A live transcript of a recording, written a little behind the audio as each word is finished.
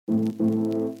Welcome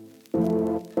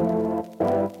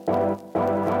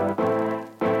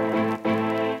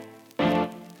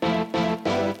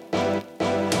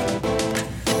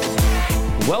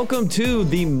to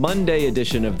the Monday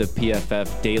edition of the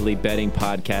PFF Daily Betting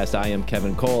Podcast. I am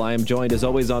Kevin Cole. I am joined, as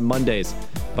always, on Mondays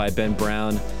by Ben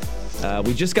Brown.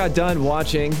 We just got done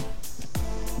watching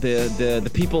the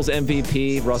People's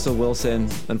MVP, Russell Wilson,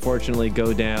 unfortunately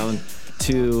go down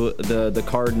to the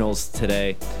Cardinals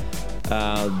today.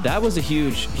 That was a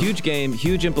huge game,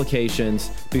 huge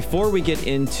implications. Before we get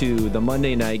into the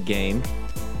Monday night game,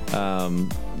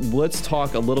 let's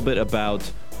talk a little bit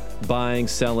about buying,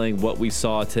 selling, what we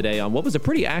saw today on what was a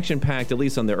pretty action-packed, at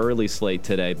least on the early slate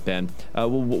today, Ben.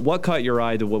 What caught your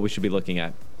eye to what we should be looking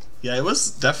at? Yeah, it was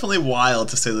definitely wild,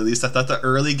 to say the least. I thought the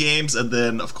early games and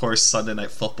then, of course, Sunday Night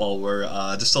Football were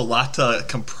just a lot to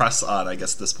compress on, I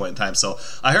guess, at this point in time. So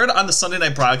I heard on the Sunday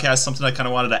night broadcast something I kind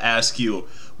of wanted to ask you.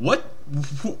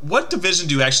 What division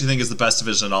do you actually think is the best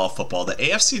division in all of football, the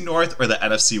AFC North or the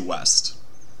NFC West?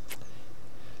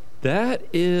 That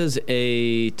is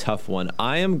a tough one.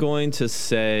 I am going to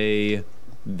say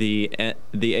the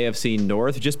AFC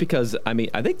North, just because, I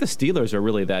think the Steelers are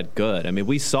really that good.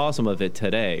 We saw some of it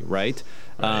today, right?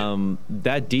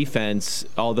 That defense,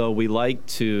 although we like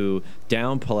to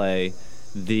downplay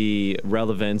the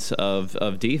relevance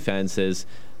of defenses,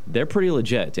 they're pretty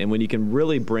legit. And when you can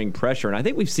really bring pressure, and I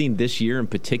think we've seen this year in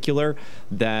particular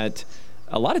that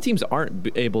a lot of teams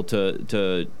aren't able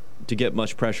to get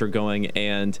much pressure going,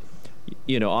 and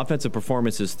offensive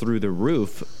performance is through the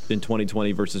roof in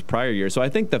 2020 versus prior years. So I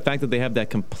think the fact that they have that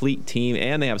complete team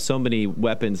and they have so many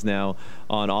weapons now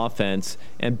on offense,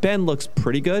 and Ben looks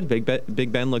pretty good.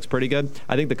 Big Ben looks pretty good.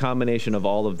 I think the combination of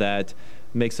all of that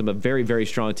makes them a very, very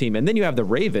strong team. And then you have the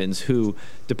Ravens, who,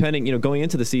 depending, going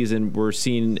into the season, were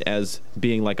seen as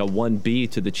being like a 1B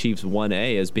to the Chiefs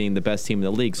 1A as being the best team in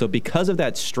the league. So because of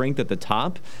that strength at the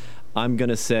top, I'm still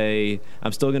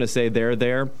going to say they're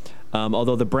there.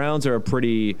 Although the Browns are a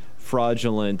pretty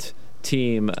fraudulent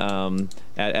team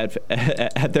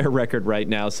at their record right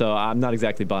now, so I'm not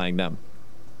exactly buying them.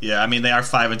 Yeah, they are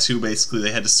 5-2 basically.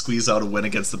 They had to squeeze out a win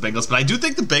against the Bengals, but I do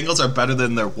think the Bengals are better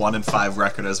than their 1-5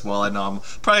 record as well. I know I'm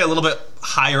probably a little bit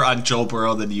higher on Joe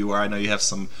Burrow than you are. I know you have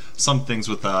some things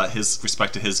with his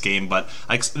respect to his game, but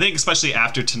I think especially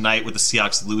after tonight with the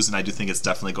Seahawks losing, I do think it's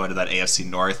definitely going to that AFC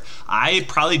North. I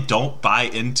probably don't buy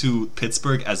into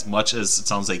Pittsburgh as much as it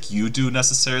sounds like you do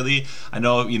necessarily. I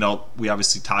know, we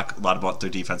obviously talk a lot about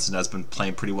their defense and has been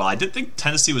playing pretty well. I did think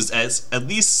Tennessee was at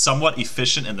least somewhat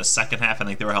efficient in the second half. I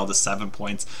think they were held to 7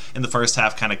 points in the first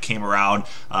half, kind of came around.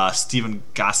 Steven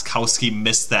Gostkowski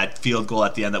missed that field goal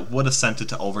at the end that would have sent it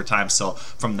to overtime. So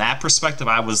from that perspective,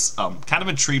 I was kind of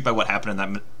intrigued by what happened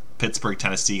in that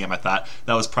Pittsburgh-Tennessee game. I thought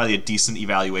that was probably a decent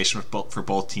evaluation for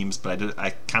both teams, but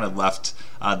I kind of left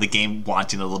the game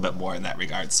wanting a little bit more in that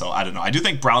regard. So I don't know. I do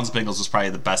think Browns-Bengals was probably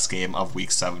the best game of Week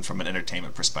 7 from an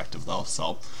entertainment perspective, though.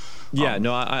 So yeah,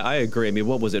 no, I agree.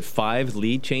 What was it, 5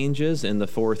 lead changes in the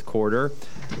fourth quarter?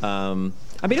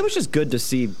 It was just good to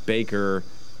see Baker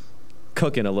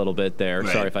cooking a little bit there.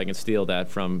 Right. Sorry if I can steal that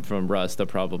from Russ.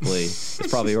 It's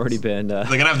probably already been. They're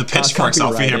gonna have the pitchforks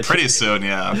out for here pretty soon.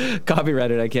 Yeah,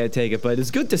 copyrighted. I can't take it, but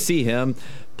it's good to see him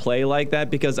play like that,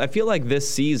 because I feel like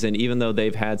this season, even though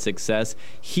they've had success,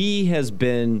 he has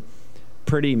been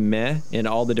pretty meh in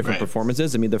all the different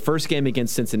performances. The first game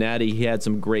against Cincinnati, he had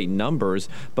some great numbers,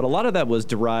 but a lot of that was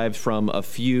derived from a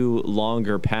few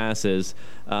longer passes.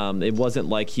 It wasn't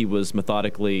like he was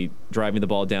methodically driving the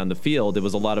ball down the field. It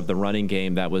was a lot of the running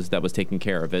game that was taking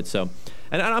care of it. So,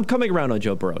 and I'm coming around on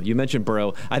Joe Burrow. You mentioned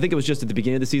Burrow. I think it was just at the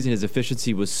beginning of the season, his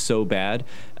efficiency was so bad,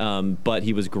 but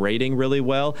he was grading really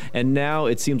well. And now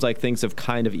it seems like things have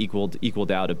kind of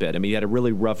equaled out a bit. He had a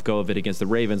really rough go of it against the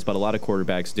Ravens, but a lot of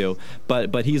quarterbacks do.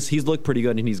 But he's looked pretty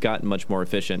good, and he's gotten much more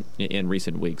efficient in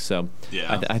recent weeks. So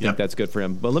yeah, I think that's good for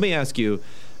him. But let me ask you,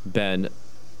 Ben,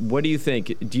 what do you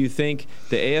think? Do you think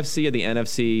the AFC or the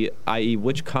NFC, i.e.,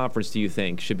 which conference do you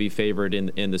think should be favored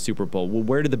in the Super Bowl? Well,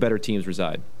 where do the better teams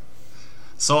reside?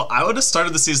 So I would have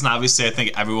started the season, obviously, I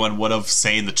think everyone would have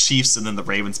saying the Chiefs and then the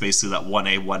Ravens, basically that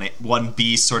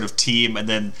 1B sort of team. And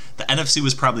then the NFC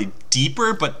was probably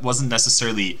deeper, but wasn't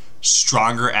necessarily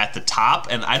stronger at the top.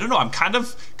 And I don't know, I'm kind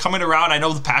of coming around. I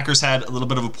know the Packers had a little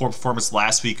bit of a poor performance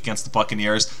last week against the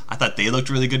Buccaneers. I thought they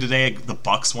looked really good today. The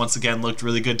Bucs once again looked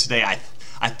really good today.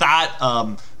 I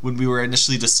thought when we were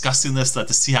initially discussing this that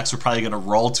the Seahawks were probably going to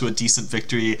roll to a decent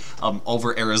victory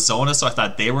over Arizona, so I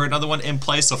thought they were another one in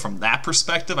play. So from that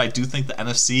perspective, I do think the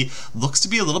NFC looks to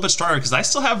be a little bit stronger, because I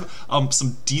still have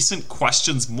some decent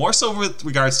questions, more so with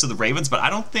regards to the Ravens, but I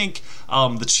don't think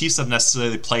the Chiefs have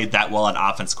necessarily played that well on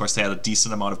offense. Of course, they had a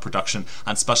decent amount of production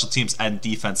on special teams and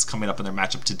defense coming up in their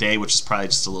matchup today, which is probably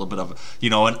just a little bit of,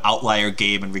 an outlier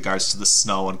game in regards to the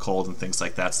snow and cold and things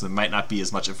like that. So there might not be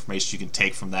as much information you can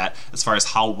take from that as far as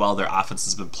how well their offense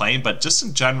has been playing. But just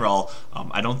in general,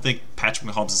 I don't think Patrick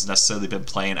Mahomes has necessarily been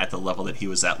playing at the level that he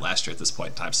was at last year at this point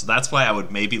in time. So that's why I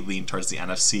would maybe lean towards the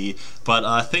NFC.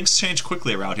 But things change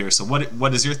quickly around here. So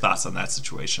what is your thoughts on that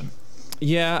situation?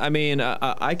 Yeah, I mean,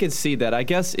 I could see that. I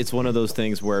guess it's one of those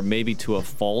things where maybe to a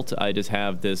fault, I just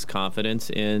have this confidence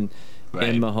in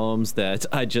Mahomes that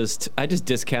I just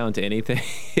discount anything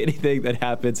that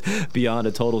happens beyond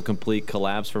a total complete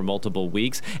collapse for multiple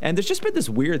weeks. And there's just been this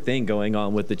weird thing going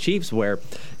on with the Chiefs where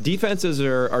defenses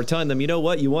are telling them, you know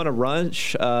what, you want to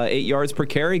rush 8 yards per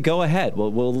carry, go ahead.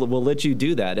 We'll let you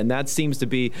do that. And that seems to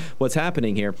be what's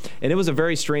happening here. And it was a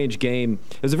very strange game.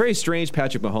 It was a very strange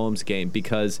Patrick Mahomes game,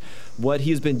 because what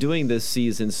he's been doing this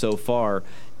season so far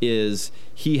is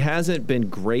he hasn't been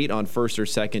great on first or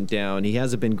second down. He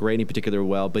hasn't been great in particular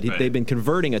well, but they've been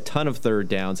converting a ton of third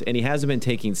downs, and he hasn't been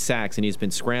taking sacks, and he's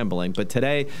been scrambling. But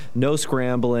today, no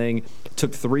scrambling,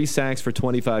 took 3 sacks for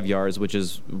 25 yards, which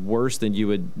is worse than you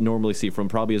would normally see from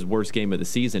probably his worst game of the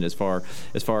season as far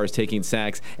as taking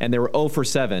sacks. And they were 0 for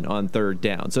 7 on third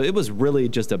down. So it was really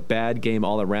just a bad game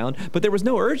all around, but there was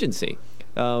no urgency.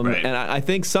 And I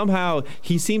think somehow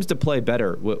he seems to play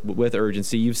better with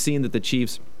urgency. You've seen that the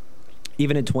Chiefs,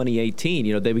 even in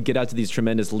 2018, they would get out to these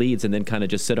tremendous leads and then kind of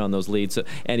just sit on those leads.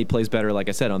 And he plays better, like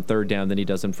I said, on third down than he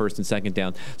does on first and second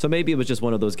down. So maybe it was just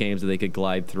one of those games that they could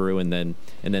glide through, and then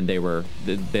they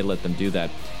let them do that.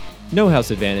 No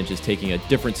House Advantage is taking a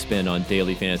different spin on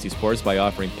daily fantasy sports by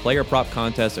offering player prop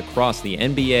contests across the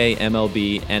NBA,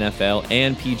 MLB, NFL,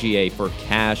 and PGA for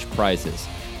cash prizes.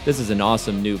 This is an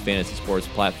awesome new fantasy sports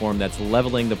platform that's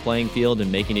leveling the playing field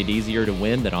and making it easier to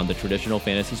win than on the traditional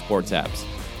fantasy sports apps.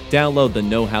 Download the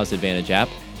No House Advantage app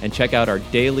and check out our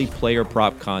daily player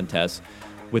prop contests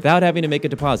without having to make a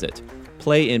deposit.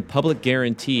 Play in public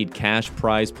guaranteed cash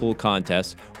prize pool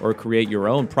contests or create your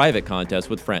own private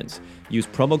contest with friends. Use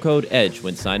promo code EDGE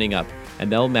when signing up, and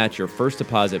they'll match your first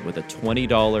deposit with a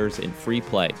 $20 in free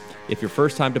play. If your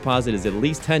first time deposit is at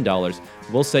least $10,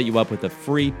 we'll set you up with a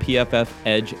free PFF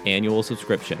Edge annual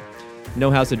subscription. No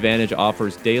House Advantage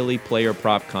offers daily player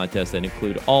prop contests that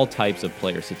include all types of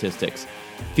player statistics.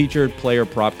 Featured player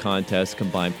prop contests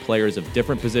combine players of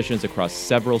different positions across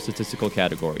several statistical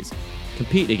categories.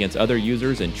 Compete against other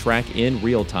users and track in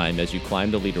real time as you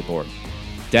climb the leaderboard.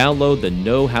 Download the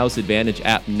No House Advantage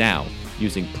app now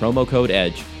using promo code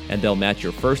EDGE, and they'll match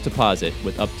your first deposit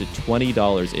with up to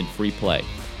 $20 in free play.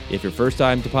 If your first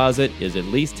time deposit is at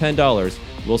least $10,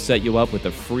 we'll set you up with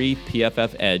a free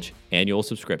PFF Edge annual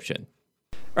subscription.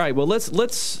 All right, well, let's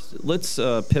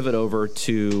pivot over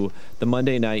to the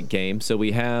Monday night game. So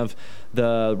we have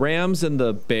the Rams and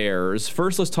the Bears.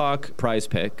 First, let's talk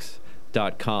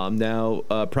PrizePicks.com. Now,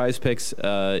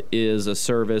 PrizePicks is a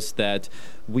service that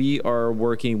we are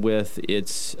working with.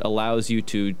 It allows you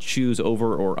to choose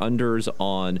over or unders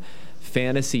on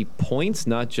fantasy points,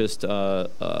 not just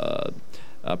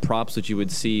props that you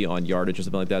would see on yardage or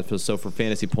something like that. So for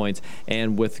fantasy points,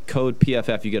 and with code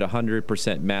PFF, you get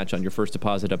 100% match on your first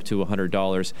deposit up to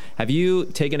 $100. Have you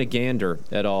taken a gander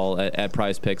at all at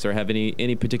PrizePicks, or have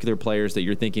any particular players that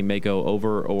you're thinking may go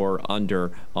over or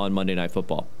under on Monday Night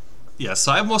Football? Yeah,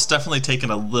 so I've most definitely taken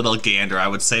a little gander, I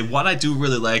would say. One I do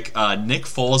really like, Nick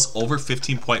Foles, over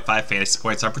 15.5 fantasy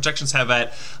points. Our projections have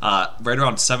at right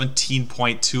around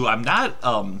 17.2. I'm not,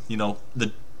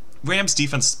 the Rams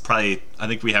defense probably, I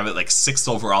think we have it like 6th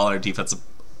overall in our defensive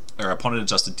or opponent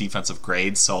adjusted defensive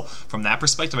grade. So from that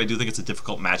perspective, I do think it's a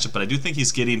difficult matchup, but I do think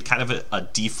he's getting kind of a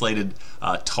deflated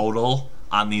total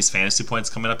on these fantasy points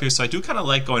coming up here. So I do kind of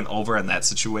like going over in that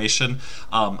situation.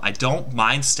 I don't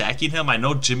mind stacking him. I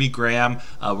know Jimmy Graham,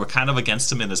 we're kind of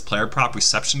against him in his player prop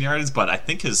reception yards, but I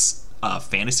think his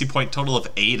fantasy point total of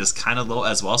 8 is kind of low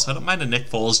as well, so I don't mind a Nick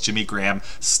Foles, Jimmy Graham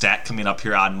stat coming up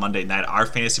here on Monday night. Our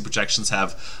fantasy projections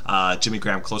have Jimmy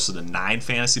Graham closer to 9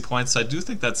 fantasy points, so I do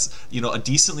think that's a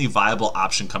decently viable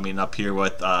option coming up here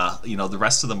with the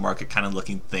rest of the market kind of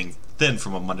looking thin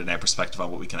from a Monday night perspective on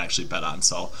what we can actually bet on.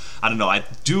 So I don't know. I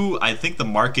think the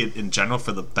market in general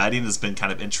for the betting has been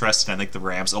kind of interesting. I think the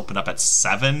Rams opened up at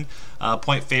 7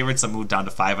 point favorites and moved down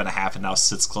to 5.5 and now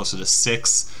sits closer to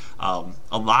 6.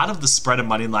 A lot of the spread and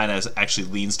money line actually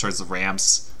leans towards the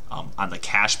Rams on the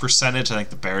cash percentage. I think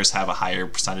the Bears have a higher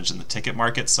percentage in the ticket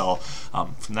market. So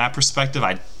from that perspective,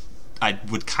 I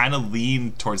would kind of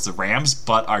lean towards the Rams,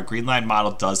 but our green line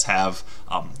model does have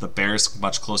the Bears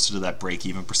much closer to that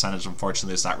break-even percentage. Unfortunately,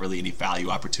 there's not really any value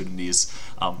opportunities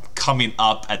coming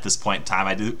up at this point in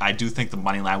time. I do think the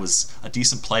money line was a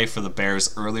decent play for the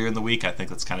Bears earlier in the week. I think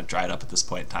that's kind of dried up at this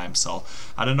point in time. So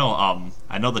I don't know.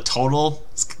 I know the total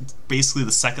is basically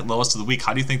the second lowest of the week.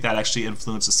 How do you think that actually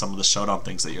influences some of the showdown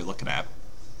things that you're looking at?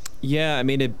 Yeah, I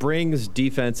mean, it brings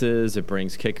defenses, it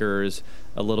brings kickers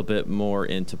a little bit more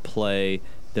into play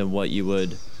than what you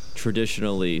would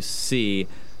traditionally see.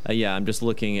 Yeah, I'm just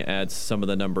looking at some of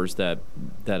the numbers that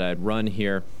I'd run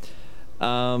here.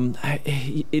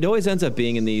 It always ends up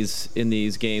being in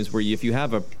these games where if you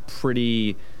have a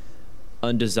pretty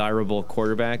undesirable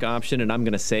quarterback option, and I'm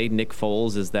going to say Nick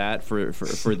Foles is that for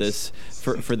this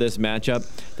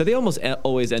matchup, that they almost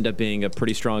always end up being a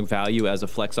pretty strong value as a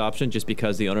flex option, just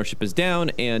because the ownership is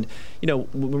down. And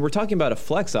when we're talking about a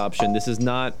flex option, this is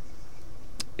not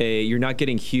you're not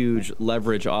getting huge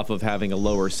leverage off of having a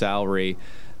lower salary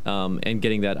and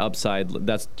getting that upside.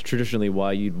 That's traditionally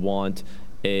why you'd want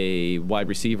a wide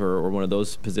receiver or one of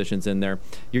those positions in there.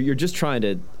 You're just trying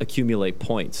to accumulate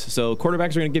points. So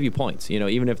quarterbacks are going to give you points,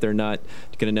 even if they're not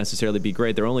going to necessarily be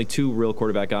great. There are only two real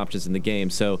quarterback options in the game.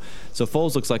 So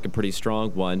Foles looks like a pretty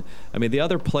strong one. I mean, the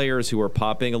other players who are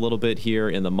popping a little bit here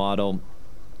in the model,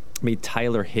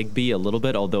 Tyler Higbee a little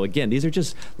bit, although again, these are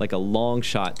just like a long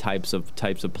shot types of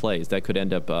plays that could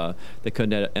end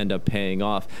up paying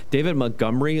off. David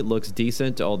Montgomery looks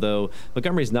decent, although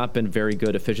Montgomery's not been very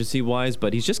good efficiency wise,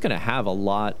 but he's just going to have a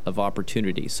lot of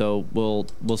opportunity. So we'll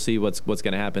see what's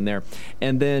going to happen there.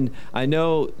 And then I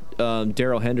know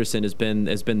Darrell Henderson has been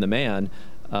the man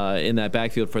in that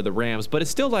backfield for the Rams, but it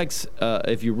still likes,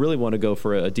 if you really want to go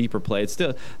for a deeper play, it's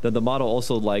still the model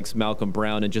also likes Malcolm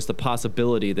Brown, and just the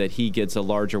possibility that he gets a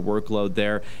larger workload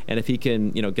there. And if he can,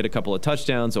 get a couple of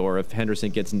touchdowns, or if Henderson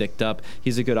gets nicked up,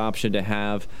 he's a good option to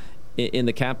have in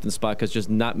the captain spot, because just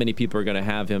not many people are going to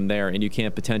have him there, and you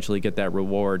can't potentially get that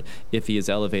reward if he is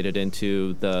elevated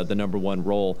into the number one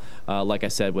role, like I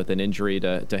said, with an injury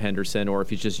to Henderson, or if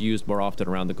he's just used more often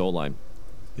around the goal line.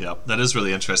 Yeah, that is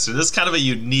really interesting. It is kind of a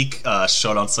unique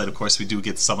showdown slate. Of course, we do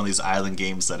get some of these island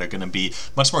games that are going to be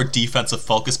much more defensive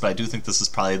focused, but I do think this is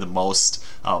probably the most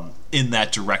in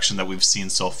that direction that we've seen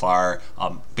so far,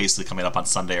 basically coming up on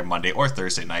Sunday or Monday or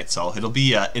Thursday night. So it'll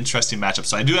be an interesting matchup.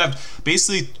 So I do have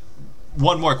basically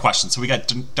one more question. So we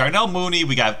got Darnell Mooney,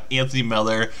 we got Anthony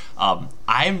Miller. I'm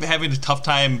having a tough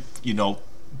time,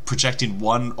 projecting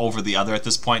one over the other at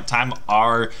this point in time.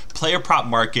 Our player prop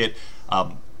market,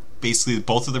 basically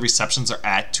both of the receptions are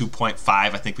at 2.5. I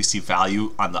think we see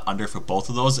value on the under for both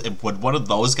of those. And would one of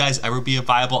those guys ever be a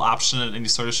viable option in any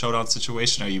sort of showdown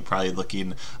situation? Or are you probably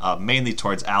looking mainly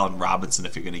towards Allen Robinson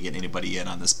if you're going to get anybody in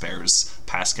on this Bears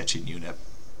pass catching unit?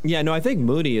 Yeah, no, I think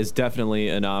Mooney is definitely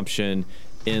an option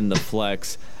in the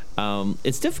flex.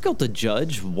 It's difficult to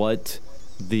judge what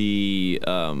the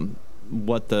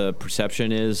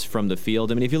perception is from the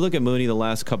field. I mean, if you look at Mooney the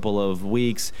last couple of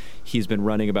weeks, he's been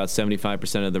running about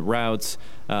 75% of the routes.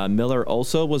 Miller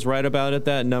also was right about at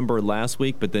that number last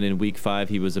week, but then in week 5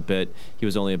 he was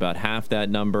only about half that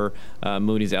number.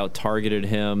 Mooney's out targeted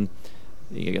him.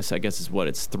 I guess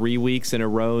it's 3 weeks in a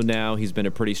row now. He's been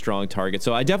a pretty strong target.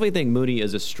 So I definitely think Mooney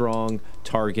is a strong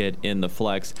target in the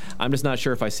flex. I'm just not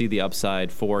sure if I see the upside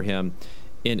for him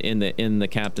in the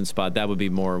captain spot. That would be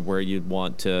more where you'd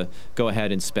want to go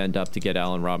ahead and spend up to get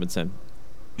Allen Robinson.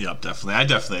 Yep, definitely. I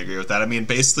definitely agree with that. I mean,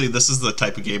 basically, this is the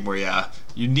type of game where,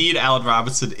 you need Allen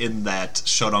Robinson in that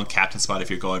showdown captain spot if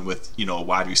you're going with, a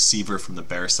wide receiver from the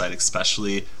Bears side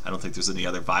especially. I don't think there's any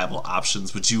other viable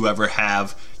options. Would you ever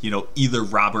have, either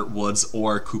Robert Woods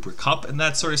or Cooper Kupp in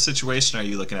that sort of situation? Or are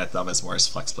you looking at them as more as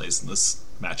flex plays in this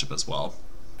matchup as well?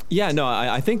 Yeah, no,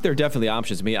 I think they're definitely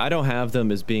options. I mean, I don't have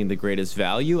them as being the greatest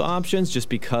value options just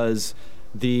because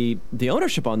the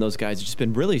ownership on those guys has just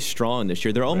been really strong this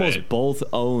year. They're almost both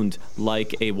owned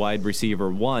like a wide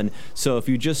receiver one. So if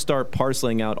you just start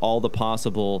parceling out all the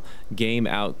possible game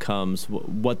outcomes,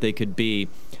 what they could be,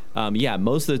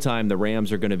 most of the time the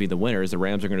Rams are going to be the winners. The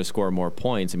Rams are going to score more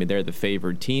points. I mean, they're the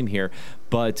favored team here.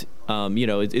 But,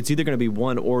 it's either going to be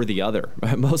one or the other.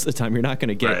 Most of the time, you're not going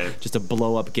to get just a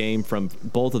blow-up game from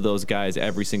both of those guys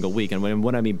every single week. And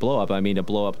when I mean blow-up, I mean a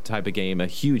blow-up type of game, a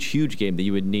huge, huge game that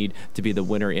you would need to be the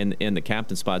winner in the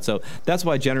captain spot. So that's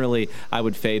why generally I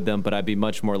would fade them, but I'd be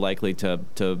much more likely to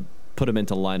put them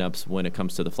into lineups when it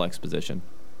comes to the flex position.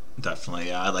 Definitely,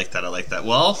 yeah, I like that.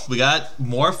 Well, we got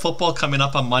more football coming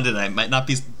up on Monday night. Might not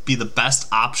be the best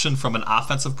option from an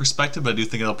offensive perspective, but I do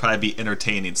think it'll probably be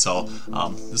entertaining. So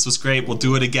this was great. We'll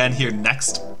do it again here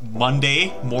next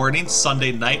Monday morning,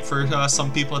 Sunday night for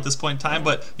some people at this point in time.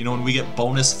 But when we get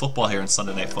bonus football here on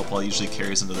Sunday Night Football, it usually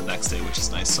carries into the next day, which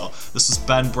is nice. So this was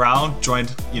Ben Brown,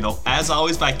 joined as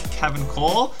always by Kevin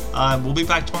Cole. We'll be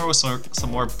back tomorrow with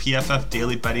some more PFF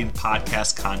Daily Betting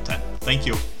podcast content. Thank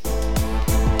you.